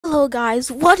Hello guys,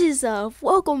 what is up?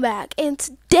 Welcome back, and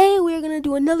today we're going to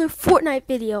do another Fortnite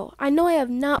video. I know I have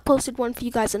not posted one for you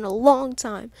guys in a long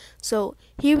time, so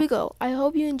here we go. I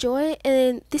hope you enjoy it,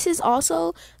 and this is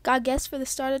also got guests for the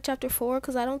start of chapter 4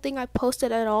 because I don't think I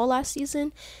posted at all last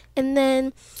season. And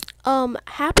then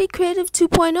happy Creative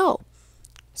 2.0.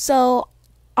 So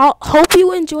I hope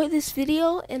you enjoyed this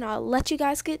video, and I'll let you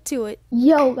guys get to it.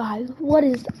 Yo guys, what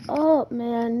is up,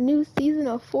 man? New season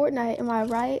of Fortnite, am I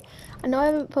right? I know I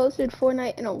haven't posted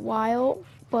Fortnite in a while,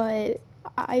 but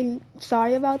I'm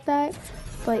sorry about that.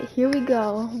 But here we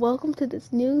go. Welcome to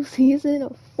this new season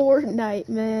of Fortnite,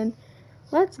 man.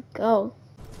 Let's go.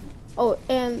 Oh,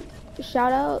 and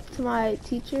shout out to my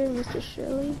teacher, Mr.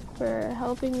 Shirley, for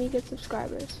helping me get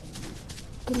subscribers.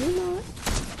 Can you not?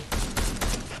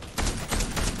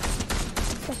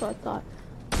 That's what I thought.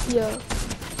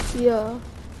 Yeah.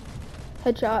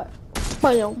 Headshot.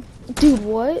 Bam. Dude,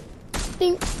 what?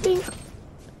 Think.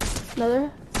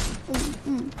 Another.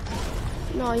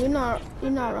 No, you're not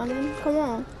running. Come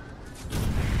on.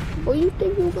 Where you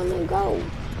think you're gonna go?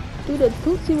 Do the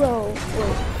Tootsie Roll.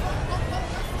 Wait.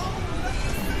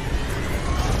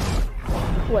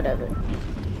 Whatever.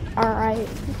 Alright.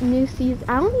 New season.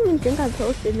 I don't even think I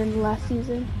posted in the last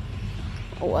season.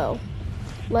 Oh well.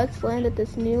 Let's land at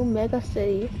this new mega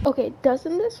city. Okay,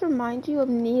 doesn't this remind you of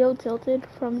Neo Tilted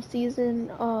from season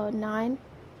 9?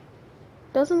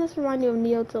 Doesn't this remind you of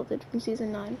Neo Tilted from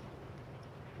season 9?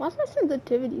 Why is my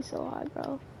sensitivity so high,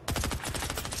 bro?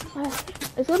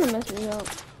 It's gonna mess me up.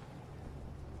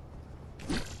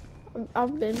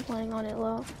 I've been playing on it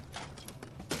low.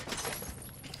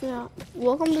 Yeah,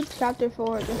 welcome to chapter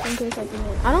 4, just in case I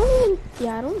didn't.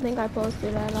 I don't think I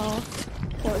posted at all,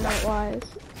 Fortnite wise.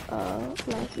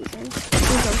 Last season.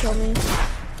 Please don't kill me.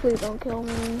 Please don't kill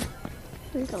me.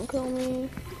 Please don't kill me.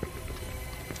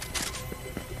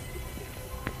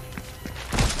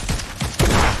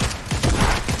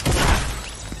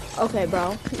 Okay,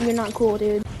 bro. You're not cool,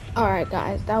 dude. Alright,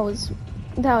 guys. That was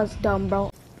dumb,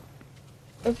 bro.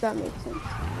 If that makes sense.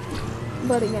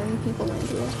 But again, people land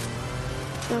here.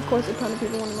 And of course, a ton of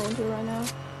people want to land here right now.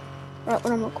 Right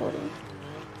when I'm recording.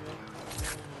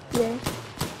 Yay.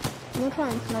 I'm gonna try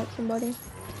and snipe somebody.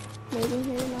 Maybe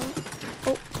here now.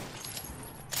 Oh.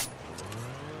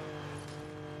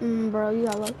 Bro, you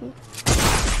got lucky.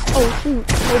 Oh shoot.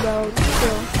 Hey bro,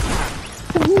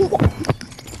 chill.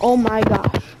 Oh my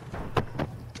gosh.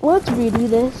 Let's redo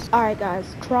this. Alright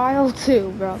guys, trial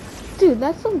 2, bro. Dude,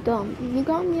 that's so dumb. You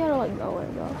got me out of like nowhere,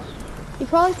 bro. He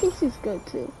probably thinks he's good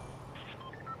too.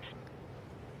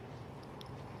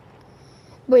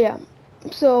 But yeah.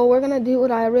 So we're gonna do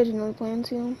what I originally planned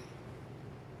to.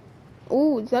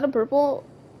 Ooh, is that a purple?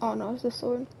 Oh no, it's the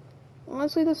sword.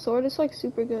 Honestly, the sword is like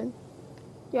super good.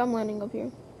 Yeah, I'm landing up here.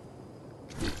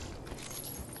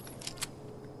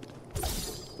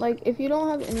 Like, if you don't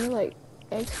have any like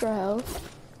extra health,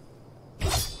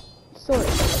 sword,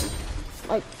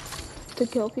 like, to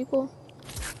kill people.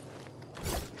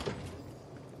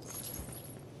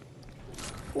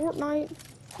 Fortnite.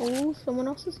 Oh, someone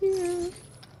else is here.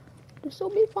 This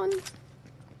will be fun.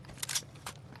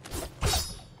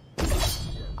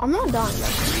 I'm not dying.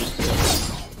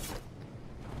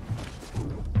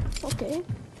 Okay.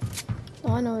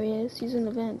 Oh, I know he is. He's in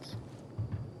the vents.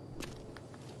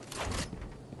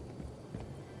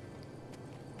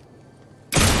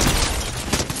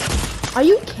 Are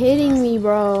you kidding me,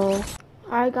 bro?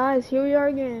 Alright, guys. Here we are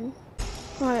again.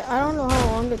 Alright, I don't know how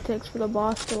long it takes for the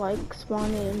boss to, like,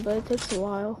 spawn in, but it takes a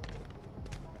while.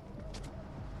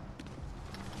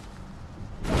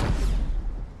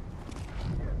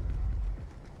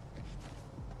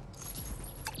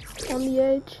 On the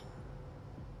edge.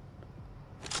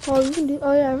 Oh, you can do.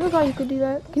 Oh yeah, I forgot you could do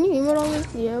that. Can you emote on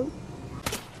me? Yep.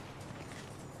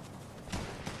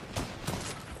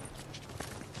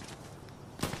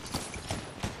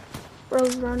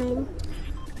 Bro's running.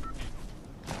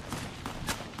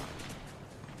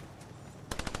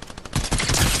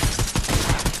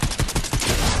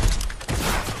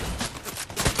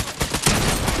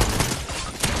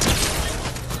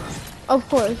 Of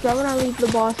course, right when I leave, the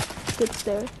boss gets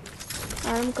there.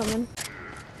 I'm coming.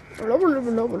 Bro,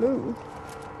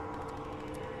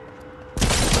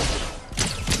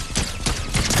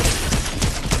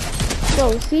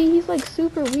 see, he's like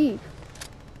super weak.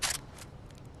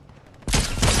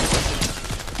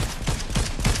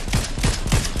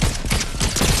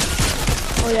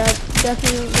 Oh yeah,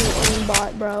 definitely aim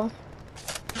bot, bro.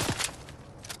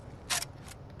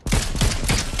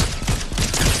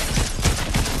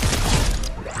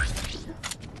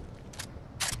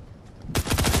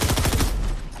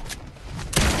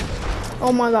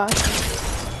 Oh my gosh.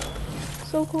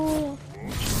 So cool.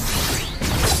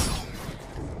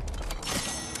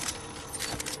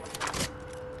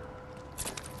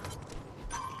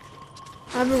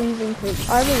 have a reason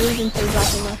to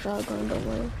drop in my shotgun, don't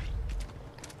worry.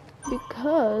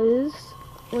 Because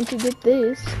once you get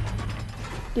this,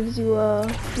 gives you a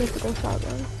mythical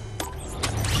shotgun.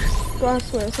 Bro, I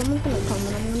swear, someone's gonna come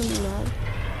and I'm gonna be mad.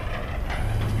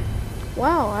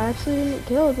 Wow, I actually didn't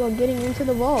kill it while getting into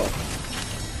the vault.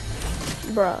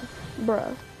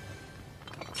 Bruh.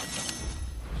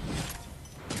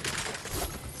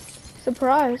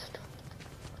 Surprised.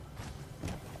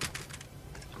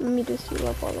 Let me just heal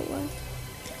up all the way.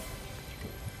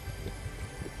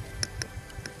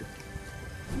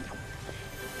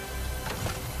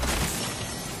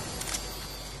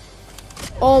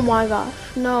 Oh my gosh,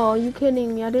 no, you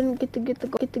kidding me? I didn't get the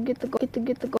go.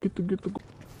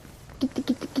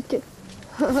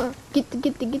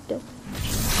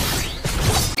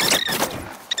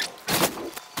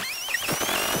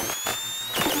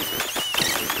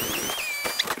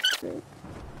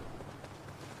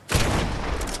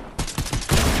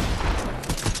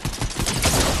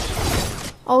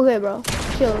 Okay, bro,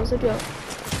 chill, it's a joke.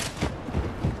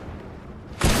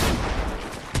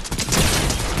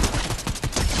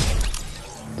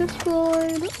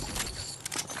 Destroyed.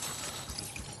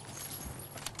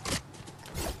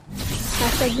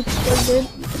 Hashtag destroyed.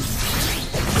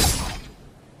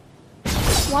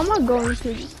 Why am I going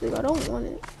through this thing? I don't want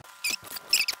it.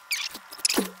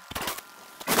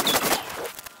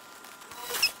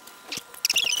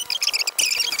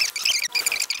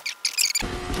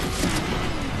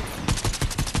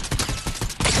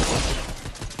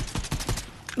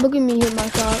 Look at me hit my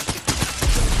shot.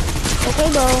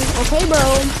 Okay, bro.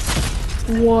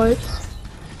 What?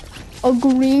 A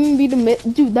green beat a myth?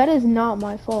 Dude, that is not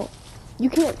my fault. You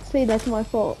can't say that's my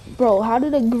fault. Bro, how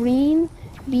did a green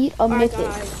beat a mythic?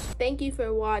 Alright guys, thank you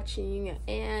for watching,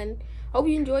 and hope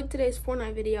you enjoyed today's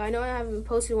Fortnite video. I know I haven't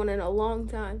posted one in a long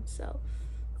time, so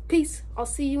peace. I'll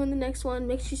see you in the next one.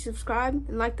 Make sure you subscribe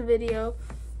and like the video.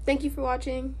 Thank you for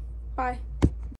watching. Bye.